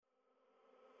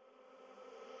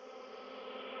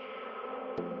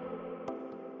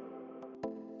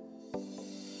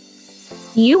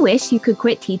Do you wish you could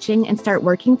quit teaching and start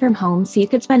working from home so you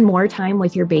could spend more time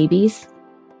with your babies?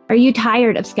 Are you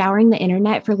tired of scouring the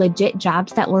internet for legit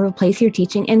jobs that will replace your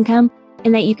teaching income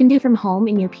and that you can do from home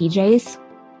in your PJs?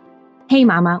 Hey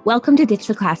mama, welcome to Ditch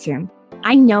the Classroom.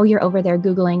 I know you're over there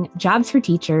Googling jobs for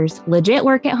teachers, legit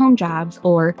work at home jobs,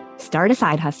 or start a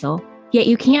side hustle, yet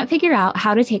you can't figure out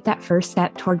how to take that first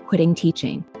step toward quitting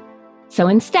teaching. So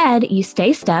instead, you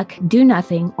stay stuck, do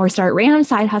nothing, or start random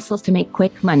side hustles to make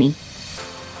quick money.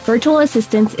 Virtual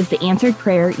assistance is the answered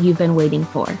prayer you've been waiting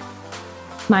for.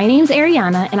 My name's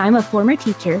Ariana, and I'm a former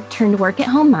teacher turned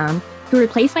work-at-home mom who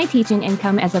replaced my teaching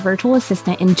income as a virtual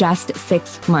assistant in just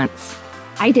 6 months.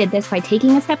 I did this by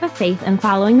taking a step of faith and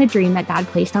following the dream that God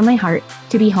placed on my heart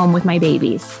to be home with my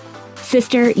babies.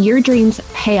 Sister, your dreams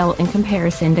pale in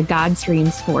comparison to God's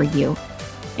dreams for you.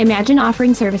 Imagine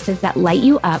offering services that light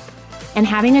you up and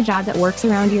having a job that works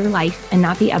around your life and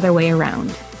not the other way around.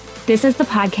 This is the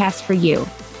podcast for you.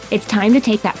 It's time to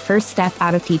take that first step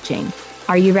out of teaching.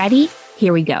 Are you ready?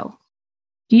 Here we go.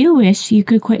 Do you wish you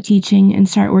could quit teaching and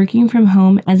start working from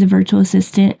home as a virtual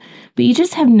assistant, but you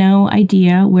just have no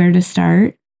idea where to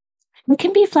start? It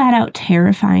can be flat out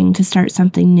terrifying to start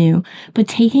something new, but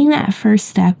taking that first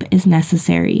step is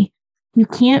necessary. You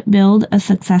can't build a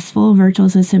successful virtual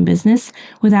assistant business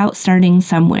without starting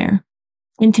somewhere.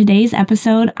 In today's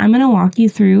episode, I'm going to walk you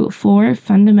through 4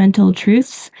 fundamental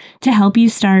truths to help you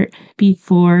start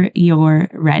before you're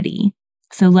ready.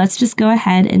 So let's just go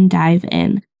ahead and dive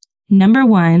in. Number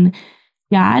 1,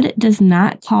 God does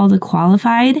not call the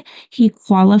qualified, He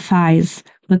qualifies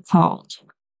the called.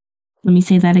 Let me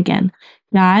say that again.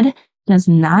 God does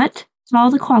not call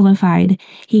the qualified,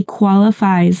 He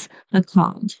qualifies the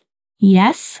called.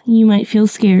 Yes, you might feel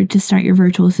scared to start your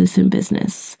virtual assistant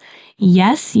business.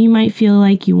 Yes, you might feel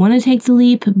like you want to take the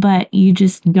leap, but you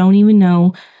just don't even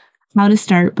know how to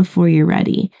start before you're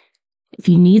ready. If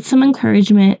you need some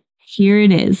encouragement, here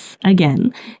it is.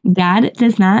 Again, God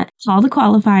does not call the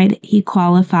qualified, He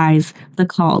qualifies the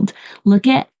called. Look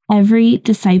at every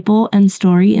disciple and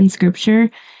story in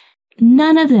Scripture.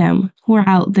 None of them were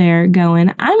out there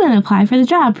going, I'm going to apply for the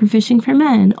job for fishing for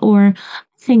men, or I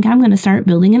think I'm going to start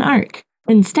building an ark.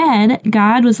 Instead,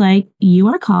 God was like, you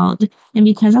are called, and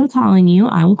because I'm calling you,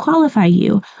 I will qualify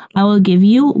you. I will give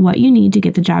you what you need to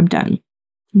get the job done.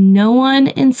 No one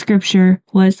in Scripture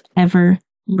was ever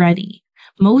ready.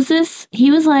 Moses,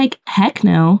 he was like, heck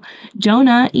no.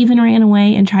 Jonah even ran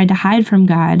away and tried to hide from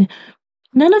God.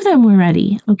 None of them were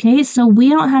ready, okay? So we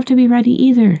don't have to be ready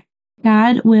either.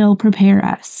 God will prepare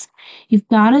us. You've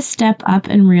got to step up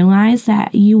and realize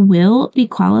that you will be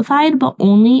qualified, but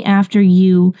only after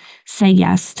you say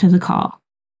yes to the call.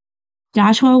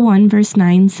 Joshua 1 verse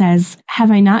 9 says,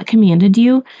 Have I not commanded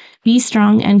you? Be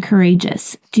strong and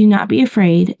courageous. Do not be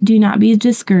afraid. Do not be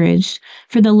discouraged,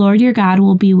 for the Lord your God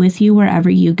will be with you wherever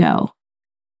you go.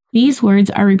 These words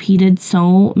are repeated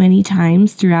so many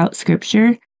times throughout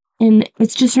Scripture. And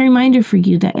it's just a reminder for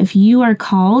you that if you are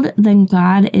called, then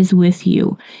God is with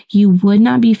you. You would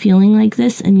not be feeling like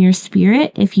this in your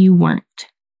spirit if you weren't.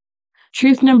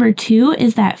 Truth number 2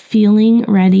 is that feeling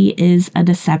ready is a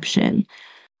deception.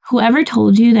 Whoever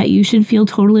told you that you should feel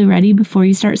totally ready before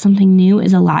you start something new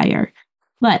is a liar.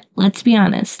 But let's be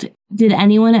honest, did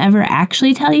anyone ever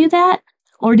actually tell you that?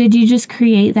 Or did you just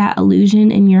create that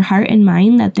illusion in your heart and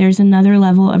mind that there's another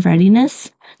level of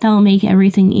readiness that will make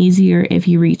everything easier if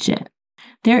you reach it?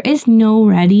 There is no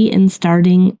ready in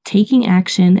starting, taking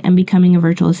action, and becoming a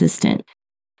virtual assistant.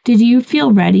 Did you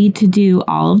feel ready to do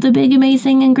all of the big,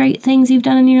 amazing, and great things you've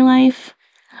done in your life?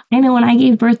 I know when I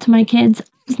gave birth to my kids, I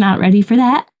was not ready for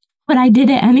that, but I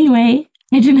did it anyway.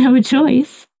 I didn't have a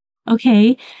choice.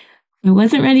 Okay. I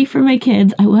wasn't ready for my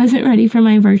kids. I wasn't ready for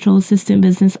my virtual assistant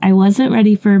business. I wasn't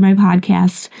ready for my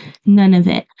podcast. None of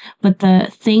it. But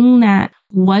the thing that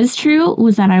was true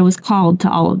was that I was called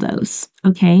to all of those.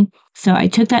 Okay. So I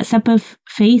took that step of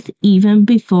faith even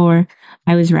before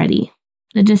I was ready.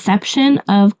 The deception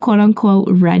of quote unquote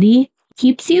ready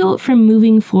keeps you from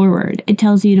moving forward. It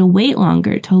tells you to wait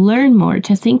longer, to learn more,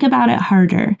 to think about it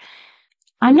harder.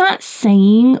 I'm not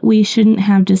saying we shouldn't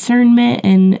have discernment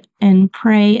and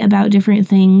pray about different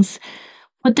things,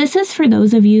 but this is for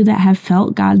those of you that have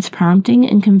felt God's prompting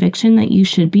and conviction that you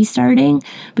should be starting,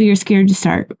 but you're scared to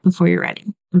start before you're ready,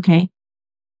 okay?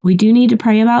 We do need to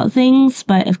pray about things,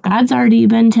 but if God's already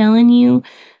been telling you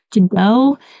to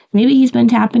go, maybe He's been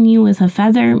tapping you with a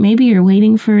feather, maybe you're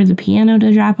waiting for the piano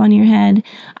to drop on your head,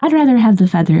 I'd rather have the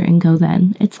feather and go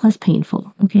then. It's less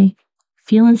painful, okay?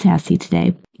 Feeling sassy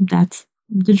today. That's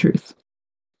the truth.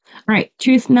 All right,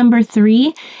 truth number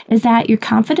 3 is that your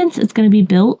confidence is going to be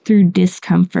built through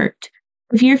discomfort.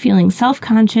 If you're feeling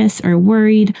self-conscious or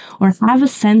worried or have a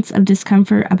sense of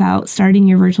discomfort about starting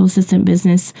your virtual assistant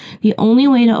business, the only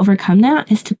way to overcome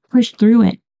that is to push through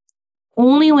it.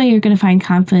 Only way you're going to find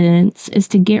confidence is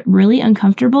to get really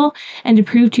uncomfortable and to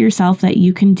prove to yourself that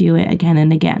you can do it again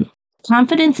and again.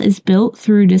 Confidence is built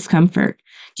through discomfort.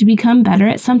 To become better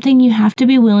at something, you have to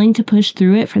be willing to push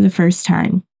through it for the first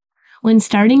time. When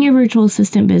starting your virtual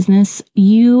assistant business,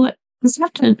 you just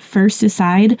have to first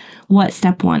decide what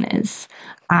step one is.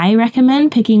 I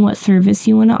recommend picking what service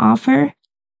you want to offer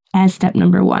as step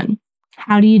number one.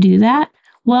 How do you do that?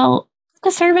 Well,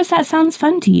 pick a service that sounds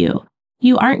fun to you.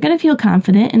 You aren't going to feel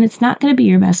confident and it's not going to be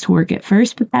your best work at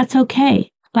first, but that's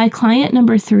okay. By client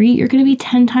number 3, you're going to be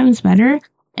 10 times better.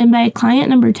 And by client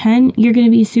number 10, you're going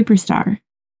to be a superstar.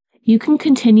 You can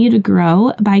continue to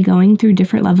grow by going through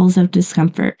different levels of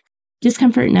discomfort.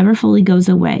 Discomfort never fully goes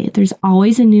away. There's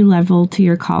always a new level to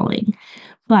your calling.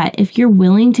 But if you're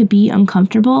willing to be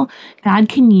uncomfortable, God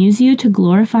can use you to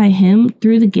glorify Him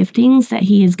through the giftings that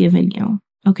He has given you.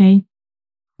 Okay?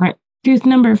 All right. Truth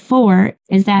number 4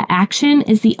 is that action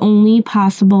is the only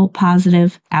possible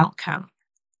positive outcome.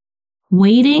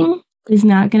 Waiting is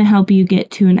not going to help you get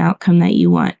to an outcome that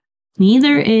you want.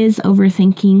 Neither is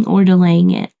overthinking or delaying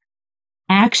it.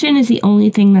 Action is the only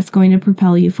thing that's going to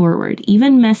propel you forward,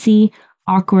 even messy,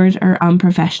 awkward, or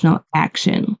unprofessional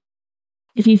action.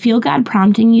 If you feel God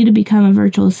prompting you to become a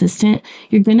virtual assistant,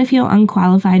 you're going to feel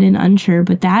unqualified and unsure,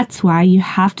 but that's why you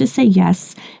have to say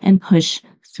yes and push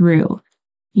through.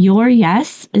 Your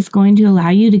yes is going to allow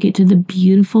you to get to the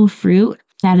beautiful fruit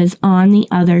that is on the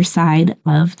other side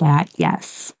of that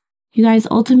yes. You guys,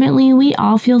 ultimately, we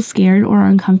all feel scared or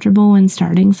uncomfortable when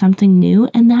starting something new,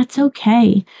 and that's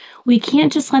okay. We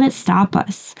can't just let it stop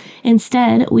us.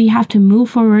 Instead, we have to move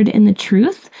forward in the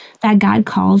truth that God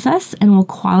calls us and will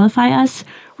qualify us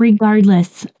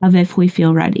regardless of if we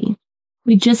feel ready.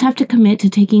 We just have to commit to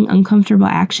taking uncomfortable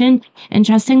action and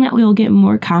trusting that we will get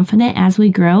more confident as we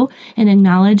grow and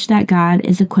acknowledge that God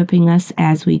is equipping us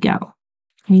as we go.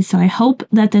 Okay, so I hope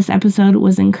that this episode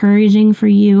was encouraging for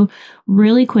you.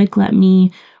 Really quick, let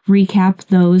me recap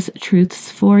those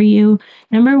truths for you.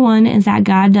 Number 1 is that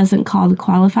God doesn't call the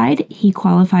qualified, He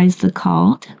qualifies the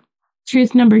called.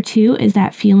 Truth number 2 is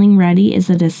that feeling ready is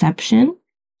a deception.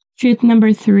 Truth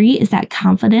number 3 is that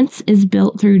confidence is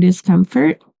built through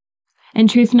discomfort. And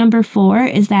truth number 4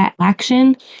 is that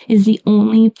action is the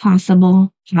only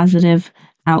possible positive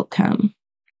outcome.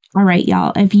 All right,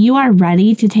 y'all, if you are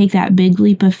ready to take that big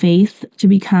leap of faith to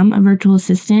become a virtual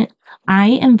assistant, I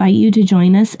invite you to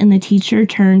join us in the Teacher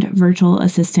Turned Virtual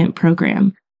Assistant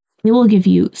program. It will give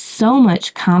you so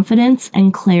much confidence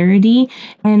and clarity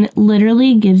and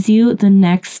literally gives you the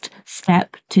next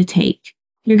step to take.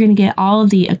 You're going to get all of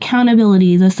the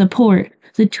accountability, the support,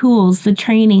 the tools, the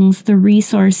trainings, the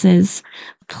resources.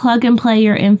 Plug and play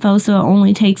your info so it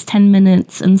only takes 10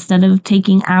 minutes instead of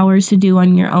taking hours to do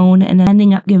on your own and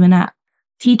ending up giving up.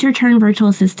 Teacher Turned Virtual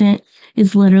Assistant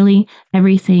is literally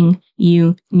everything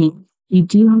you need. You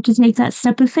do have to take that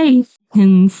step of faith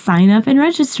and sign up and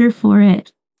register for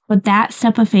it. But that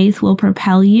step of faith will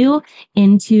propel you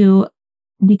into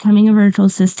becoming a virtual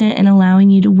assistant and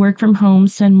allowing you to work from home,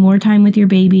 spend more time with your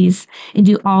babies, and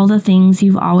do all the things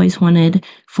you've always wanted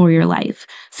for your life.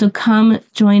 So come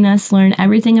join us, learn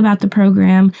everything about the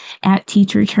program at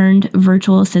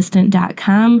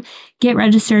teacherturnedvirtualassistant.com. Get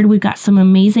registered. We've got some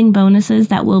amazing bonuses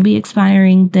that will be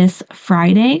expiring this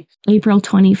Friday, April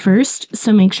 21st.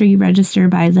 So make sure you register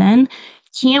by then.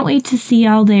 Can't wait to see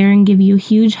y'all there and give you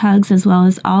huge hugs as well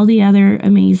as all the other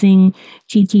amazing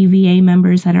TTVA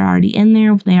members that are already in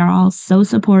there. They are all so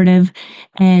supportive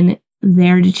and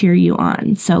there to cheer you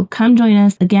on. So come join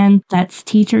us. Again, that's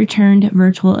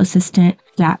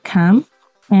teacherturnedvirtualassistant.com.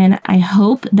 And I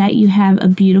hope that you have a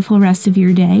beautiful rest of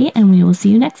your day and we will see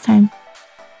you next time.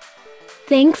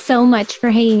 Thanks so much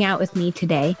for hanging out with me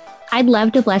today. I'd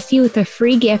love to bless you with a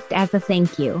free gift as a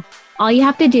thank you. All you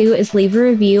have to do is leave a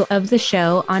review of the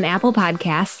show on Apple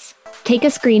Podcasts, take a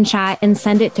screenshot and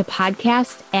send it to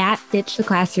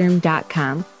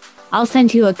podcast@ditchtheclassroom.com. I'll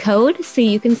send you a code so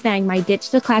you can snag my Ditch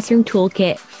the Classroom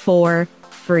toolkit for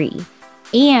free.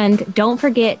 And don't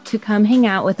forget to come hang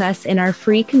out with us in our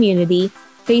free community,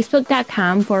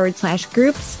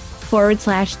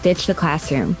 facebook.com/groups/Ditch the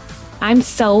Classroom. I'm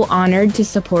so honored to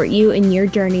support you in your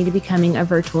journey to becoming a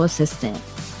virtual assistant.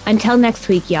 Until next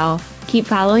week, y'all. Keep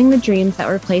following the dreams that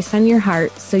were placed on your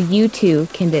heart so you too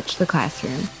can ditch the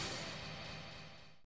classroom.